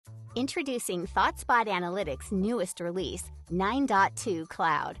Introducing ThoughtSpot Analytics' newest release, 9.2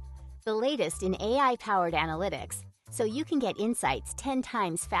 Cloud, the latest in AI-powered analytics, so you can get insights 10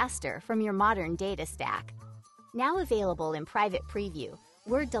 times faster from your modern data stack. Now available in private preview,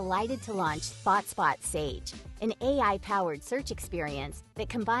 we're delighted to launch ThoughtSpot Sage, an AI-powered search experience that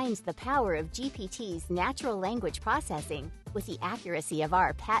combines the power of GPT's natural language processing with the accuracy of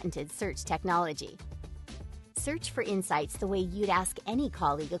our patented search technology. Search for insights the way you'd ask any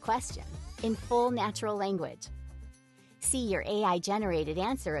colleague a question, in full natural language. See your AI-generated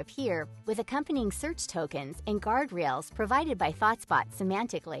answer appear with accompanying search tokens and guardrails provided by ThoughtSpot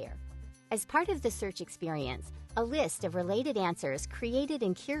Semantic Layer. As part of the search experience, a list of related answers created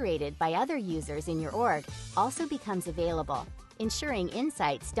and curated by other users in your org also becomes available, ensuring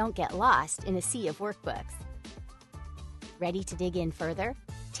insights don't get lost in a sea of workbooks. Ready to dig in further?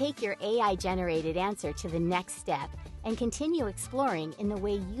 Take your AI-generated answer to the next step and continue exploring in the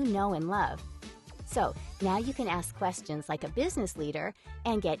way you know and love. So, now you can ask questions like a business leader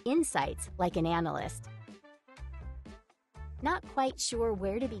and get insights like an analyst. Not quite sure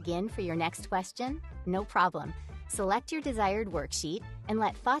where to begin for your next question? No problem. Select your desired worksheet and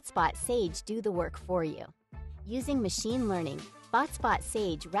let ThoughtSpot Sage do the work for you. Using machine learning, ThoughtSpot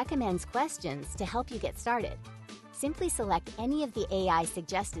Sage recommends questions to help you get started. Simply select any of the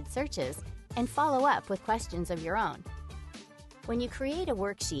AI-suggested searches and follow up with questions of your own. When you create a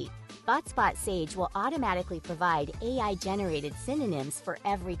worksheet, ThoughtSpot Sage will automatically provide AI-generated synonyms for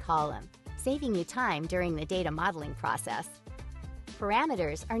every column, saving you time during the data modeling process.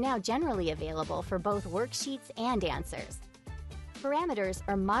 Parameters are now generally available for both worksheets and answers. Parameters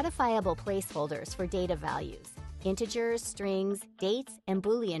are modifiable placeholders for data values, integers, strings, dates, and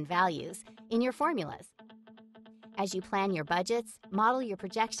Boolean values in your formulas. As you plan your budgets, model your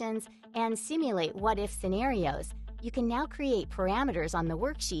projections, and simulate what-if scenarios, you can now create parameters on the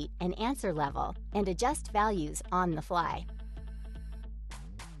worksheet and answer level and adjust values on the fly.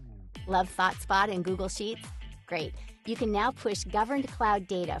 Love ThoughtSpot and Google Sheets? Great! You can now push governed cloud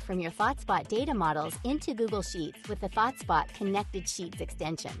data from your ThoughtSpot data models into Google Sheets with the ThoughtSpot Connected Sheets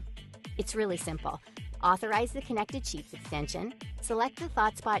extension. It's really simple. Authorize the Connected Sheets extension, select the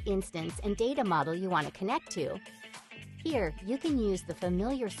ThoughtSpot instance and data model you want to connect to. Here, you can use the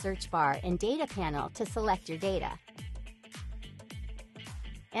familiar search bar and data panel to select your data.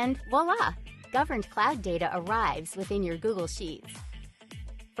 And voila! Governed cloud data arrives within your Google Sheets.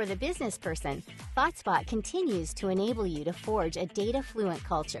 For the business person, ThoughtSpot continues to enable you to forge a data-fluent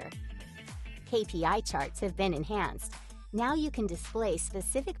culture. KPI charts have been enhanced. Now you can display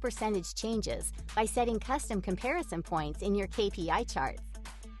specific percentage changes by setting custom comparison points in your KPI charts.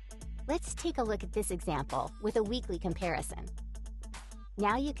 Let's take a look at this example with a weekly comparison.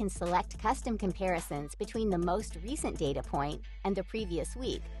 Now you can select custom comparisons between the most recent data point and the previous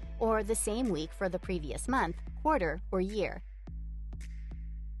week, or the same week for the previous month, quarter, or year.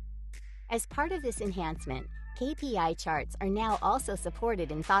 As part of this enhancement, KPI charts are now also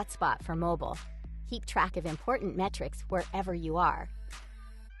supported in ThoughtSpot for mobile. Keep track of important metrics wherever you are.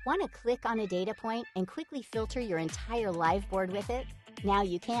 Want to click on a data point and quickly filter your entire live board with it? Now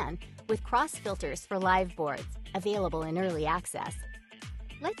you can, with cross filters for live boards, available in early access.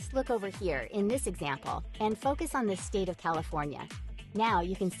 Let's look over here in this example and focus on the state of California. Now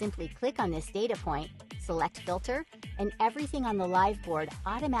you can simply click on this data point, select Filter, and everything on the live board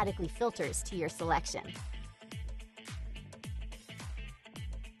automatically filters to your selection.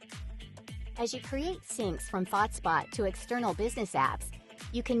 As you create syncs from ThoughtSpot to external business apps,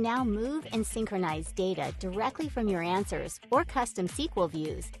 you can now move and synchronize data directly from your answers or custom SQL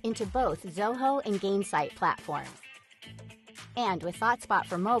views into both Zoho and Gainsight platforms. And with ThoughtSpot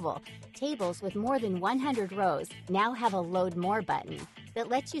for mobile, tables with more than 100 rows now have a Load More button that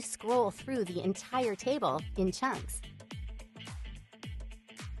lets you scroll through the entire table in chunks.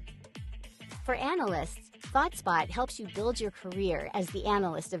 For analysts, ThoughtSpot helps you build your career as the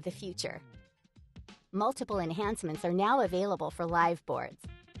analyst of the future. Multiple enhancements are now available for live boards.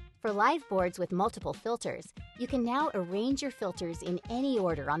 For live boards with multiple filters, you can now arrange your filters in any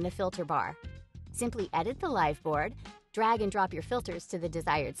order on the filter bar. Simply edit the live board, drag and drop your filters to the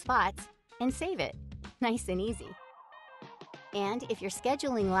desired spots, and save it. Nice and easy. And if you're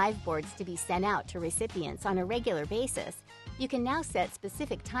scheduling live boards to be sent out to recipients on a regular basis, you can now set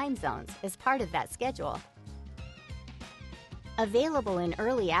specific time zones as part of that schedule. Available in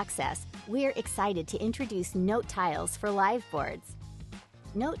early access, we're excited to introduce note tiles for live boards.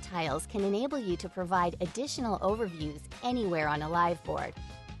 Note tiles can enable you to provide additional overviews anywhere on a live board,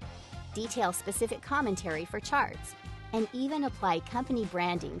 detail specific commentary for charts, and even apply company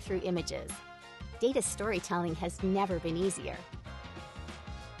branding through images. Data storytelling has never been easier.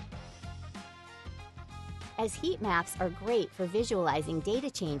 As heat maps are great for visualizing data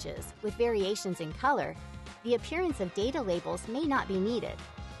changes with variations in color, the appearance of data labels may not be needed.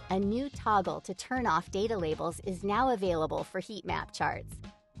 A new toggle to turn off data labels is now available for heat map charts.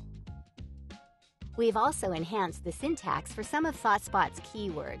 We've also enhanced the syntax for some of ThoughtSpot's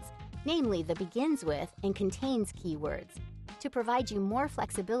keywords, namely the begins with and contains keywords, to provide you more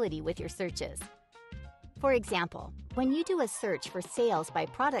flexibility with your searches. For example, when you do a search for sales by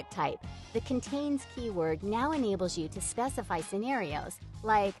product type, the contains keyword now enables you to specify scenarios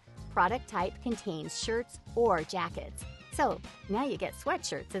like product type contains shirts or jackets. So now you get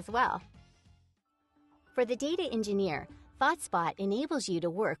sweatshirts as well. For the data engineer, ThoughtSpot enables you to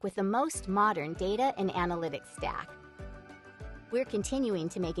work with the most modern data and analytics stack. We're continuing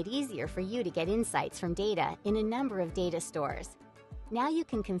to make it easier for you to get insights from data in a number of data stores. Now you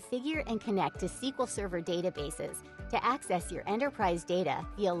can configure and connect to SQL Server databases to access your enterprise data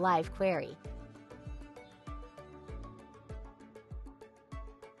via live query.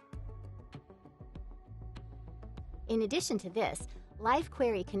 In addition to this, live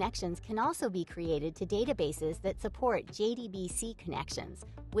query connections can also be created to databases that support JDBC connections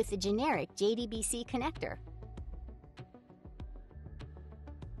with the generic JDBC connector.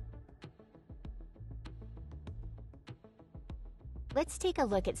 Let's take a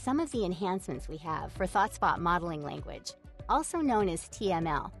look at some of the enhancements we have for ThoughtSpot modeling language, also known as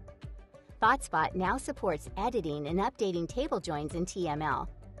TML. ThoughtSpot now supports editing and updating table joins in TML,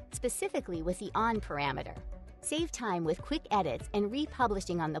 specifically with the on parameter. Save time with quick edits and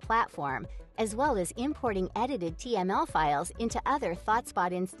republishing on the platform, as well as importing edited TML files into other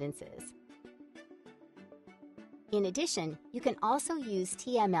ThoughtSpot instances. In addition, you can also use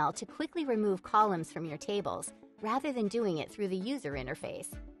TML to quickly remove columns from your tables, rather than doing it through the user interface.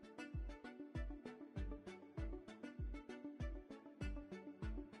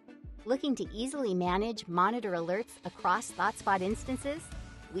 Looking to easily manage monitor alerts across ThoughtSpot instances?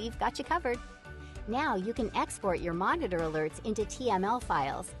 We've got you covered. Now you can export your monitor alerts into TML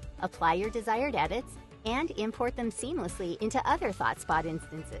files, apply your desired edits, and import them seamlessly into other ThoughtSpot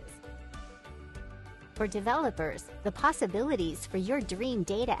instances. For developers, the possibilities for your dream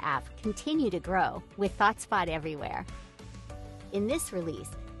data app continue to grow with ThoughtSpot Everywhere. In this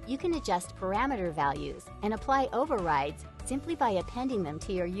release, you can adjust parameter values and apply overrides simply by appending them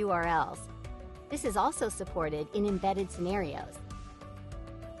to your URLs. This is also supported in embedded scenarios.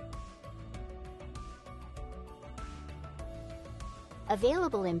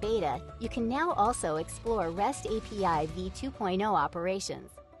 Available in beta, you can now also explore REST API v2.0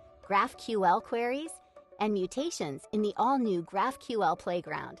 operations, GraphQL queries, and mutations in the all-new GraphQL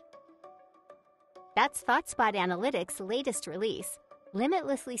Playground. That's ThoughtSpot Analytics' latest release.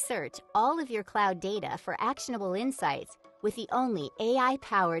 Limitlessly search all of your cloud data for actionable insights with the only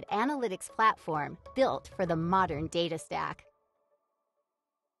AI-powered analytics platform built for the modern data stack.